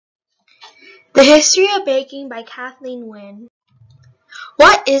The History of Baking by Kathleen Nguyen.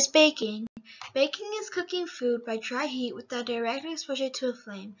 What is baking? Baking is cooking food by dry heat without direct exposure to a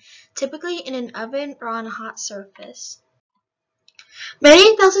flame, typically in an oven or on a hot surface.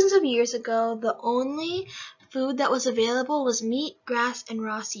 Many thousands of years ago, the only food that was available was meat, grass, and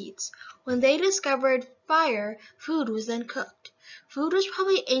raw seeds. When they discovered fire, food was then cooked. Food was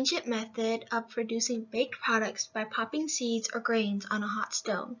probably an ancient method of producing baked products by popping seeds or grains on a hot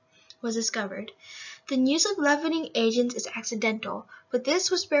stone was discovered. The use of leavening agents is accidental, but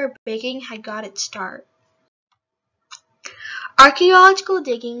this was where baking had got its start. Archaeological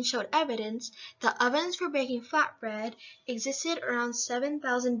digging showed evidence that ovens for baking flatbread existed around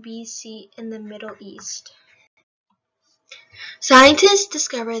 7000 BC in the Middle East. Scientists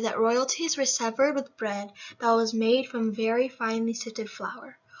discovered that royalties were severed with bread that was made from very finely sifted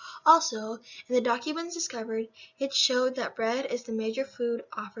flour. Also, in the documents discovered, it showed that bread is the major food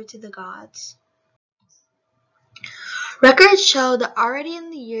offered to the gods. Records show that already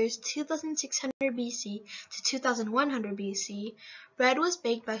in the years 2600 BC to 2100 BC, bread was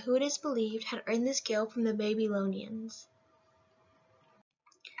baked by who it is believed had earned the skill from the Babylonians.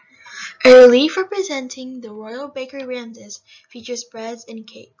 A relief representing the royal bakery Ramses features breads and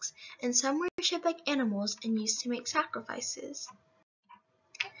cakes, and some were shaped like animals and used to make sacrifices.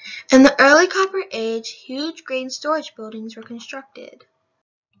 In the early Copper Age, huge grain storage buildings were constructed.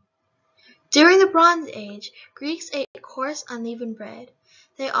 During the Bronze Age, Greeks ate coarse, unleavened bread.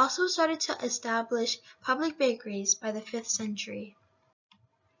 They also started to establish public bakeries by the 5th century.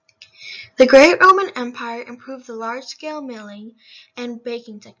 The Great Roman Empire improved the large-scale milling and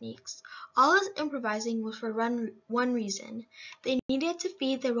baking techniques. All this improvising was for one reason. They needed to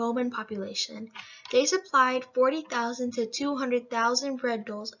feed the Roman population. They supplied 40,000 to 200,000 bread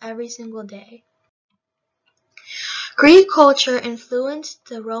doughs every single day. Greek culture influenced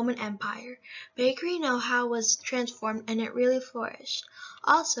the Roman Empire. Bakery know-how was transformed and it really flourished.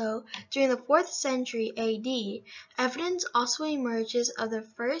 Also, during the 4th century AD, evidence also emerges of the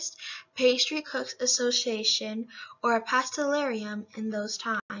first pastry cooks association or a pastillarium in those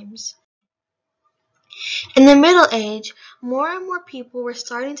times. In the Middle Age, more and more people were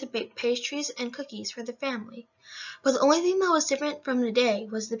starting to bake pastries and cookies for their family. But the only thing that was different from today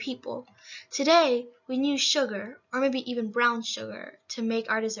was the people. Today, we use sugar, or maybe even brown sugar, to make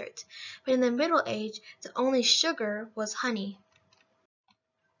our desserts. But in the Middle Age, the only sugar was honey.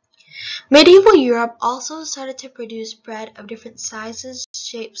 Medieval Europe also started to produce bread of different sizes,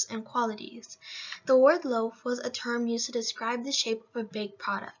 shapes, and qualities. The word loaf was a term used to describe the shape of a baked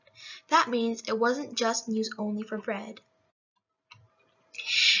product. That means it wasn't just used only for bread.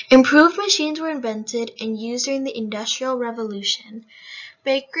 Improved machines were invented and used during the Industrial Revolution.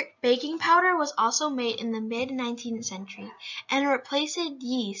 Baking powder was also made in the mid-19th century and replaced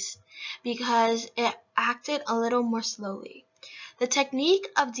yeast because it acted a little more slowly. The technique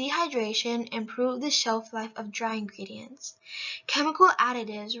of dehydration improved the shelf life of dry ingredients. Chemical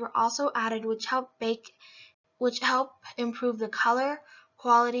additives were also added which help improve the color,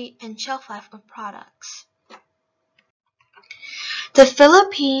 quality, and shelf life of products. The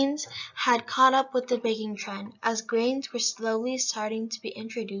Philippines had caught up with the baking trend as grains were slowly starting to be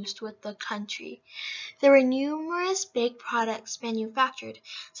introduced with the country. There were numerous baked products manufactured,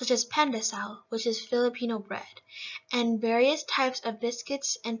 such as pandesal, which is Filipino bread, and various types of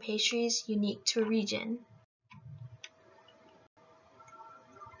biscuits and pastries unique to a region.